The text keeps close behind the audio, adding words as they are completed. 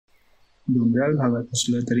डोंगराळ भागात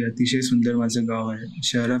असलं तरी अतिशय सुंदर माझं गाव आहे.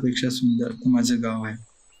 शहरापेक्षा सुंदर तर माझं गाव आहे.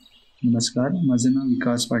 नमस्कार, माझं नाव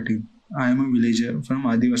विकास Patil. I am a villager from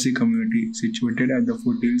Adivasi community situated at the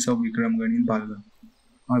foothills of Vikramganj in Palghar.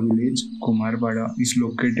 Our village, Khomarpada, is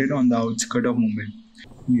located on the outskirts of Mumbai.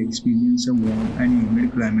 We experience a warm and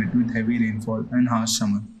humid climate with heavy rainfall and harsh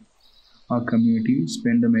summer. Our community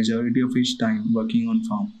spend the majority of its time working on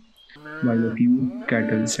farm, while a few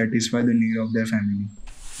cattle satisfy the need of their family.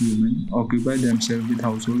 Women occupy themselves with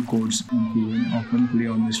household chores and children often play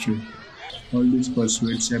on the street. All these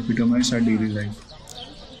pursuits epitomize our daily life.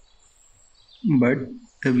 But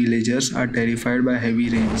the villagers are terrified by heavy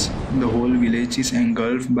rains. The whole village is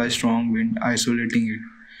engulfed by strong wind, isolating it.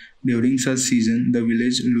 During such season, the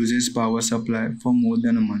village loses power supply for more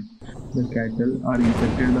than a month. The cattle are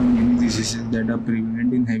infected by many diseases that are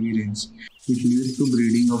prevalent in heavy rains. It leads to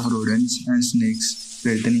breeding of rodents and snakes,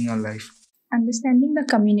 threatening our life. Understanding the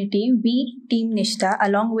community, we, Team Nishtha,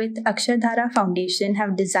 along with Akshardhara Foundation,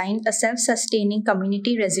 have designed a self-sustaining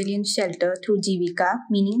community resilience shelter through Jeevika,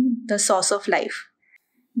 meaning the source of life.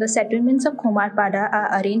 The settlements of Khomarpada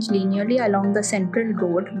are arranged linearly along the central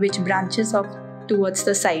road, which branches off towards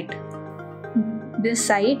the site. This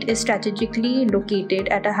site is strategically located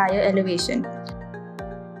at a higher elevation.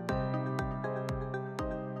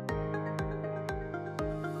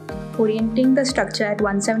 Orienting the structure at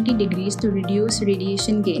 170 degrees to reduce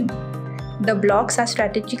radiation gain. The blocks are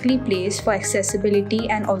strategically placed for accessibility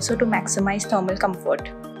and also to maximize thermal comfort.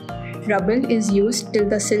 Rubble is used till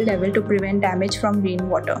the sill level to prevent damage from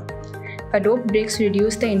rainwater. Adobe bricks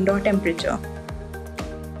reduce the indoor temperature.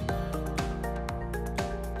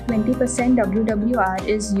 20% WWR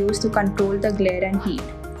is used to control the glare and heat.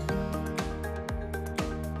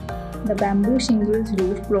 The bamboo shingles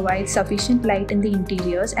roof provides sufficient light in the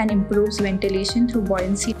interiors and improves ventilation through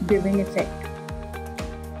buoyancy-driven effect.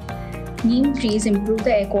 Neem trees improve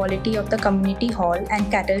the air quality of the community hall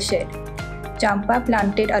and cattle shed. Champa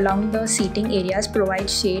planted along the seating areas provide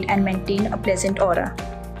shade and maintain a pleasant aura.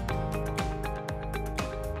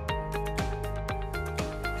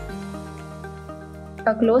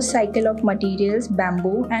 A closed cycle of materials,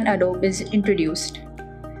 bamboo and adobe is introduced.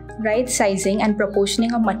 Right sizing and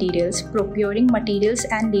proportioning of materials, procuring materials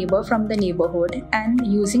and labor from the neighborhood, and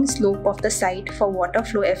using slope of the site for water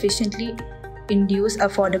flow efficiently induce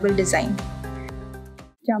affordable design.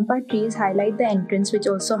 Champa trees highlight the entrance, which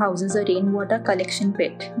also houses a rainwater collection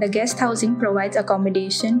pit. The guest housing provides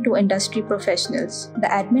accommodation to industry professionals. The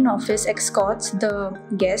admin office escorts the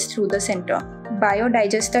guests through the center.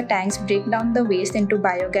 Biodigester tanks break down the waste into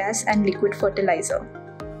biogas and liquid fertilizer.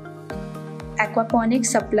 Aquaponics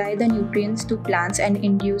supply the nutrients to plants and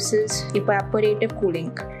induces evaporative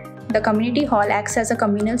cooling. The community hall acts as a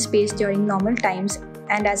communal space during normal times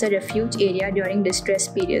and as a refuge area during distress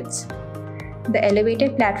periods. The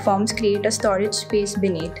elevated platforms create a storage space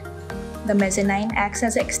beneath. The mezzanine acts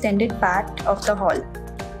as an extended part of the hall.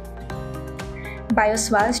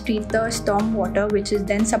 Bioswales treat the storm water, which is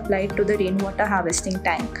then supplied to the rainwater harvesting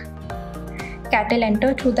tank. Cattle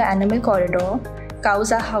enter through the animal corridor.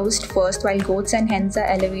 Cows are housed first while goats and hens are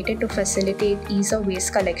elevated to facilitate ease of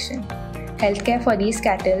waste collection. Healthcare for these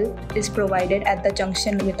cattle is provided at the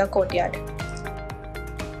junction with a courtyard.